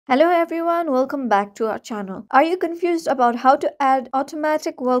Hello everyone, welcome back to our channel. Are you confused about how to add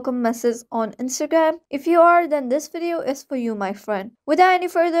automatic welcome messages on Instagram? If you are, then this video is for you, my friend. Without any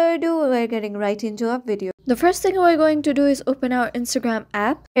further ado, we're getting right into our video. The first thing we're going to do is open our Instagram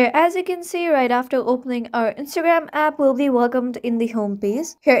app. Here, as you can see, right after opening our Instagram app, we'll be welcomed in the home page.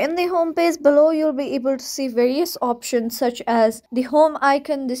 Here in the home page below, you'll be able to see various options such as the home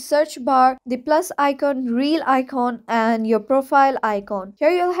icon, the search bar, the plus icon, reel icon, and your profile icon. Here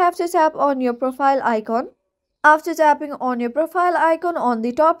you'll have to tap on your profile icon. After tapping on your profile icon, on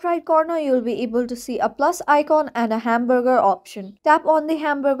the top right corner, you'll be able to see a plus icon and a hamburger option. Tap on the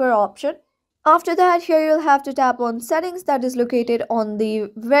hamburger option. After that, here you'll have to tap on settings, that is located on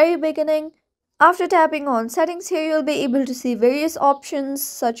the very beginning. After tapping on settings, here you'll be able to see various options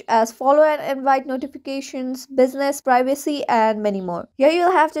such as follow and invite notifications, business, privacy, and many more. Here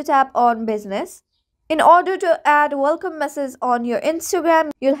you'll have to tap on business. In order to add welcome messages on your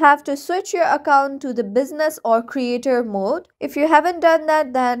Instagram, you'll have to switch your account to the business or creator mode. If you haven't done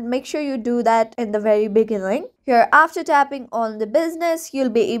that, then make sure you do that in the very beginning. Here, after tapping on the business, you'll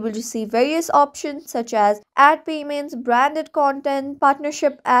be able to see various options such as ad payments, branded content,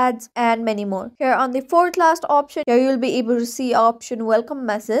 partnership ads, and many more. Here on the fourth last option, here you'll be able to see option welcome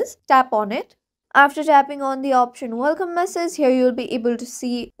message. Tap on it. After tapping on the option welcome message, here you'll be able to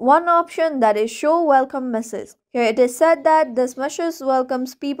see one option, that is show welcome message. Here it is said that this message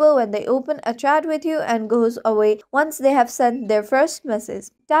welcomes people when they open a chat with you and goes away once they have sent their first message.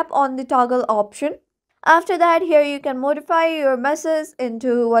 Tap on the toggle option. After that, here you can modify your message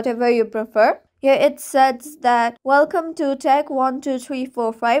into whatever you prefer. Here it says that welcome to tech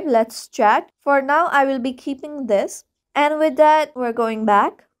 12345, let's chat. For now, I will be keeping this. And with that, we're going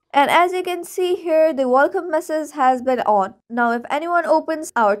back. And as you can see here, the welcome message has been on. Now if anyone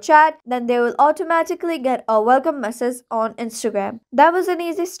opens our chat, then they will automatically get a welcome message on Instagram. That was an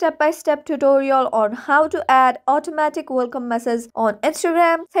easy step-by-step tutorial on how to add automatic welcome message on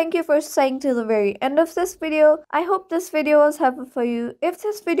Instagram. Thank you for staying till the very end of this video. I hope this video was helpful for you. If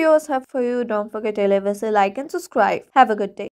this video was helpful for you, don't forget to leave us a like and subscribe. Have a good day.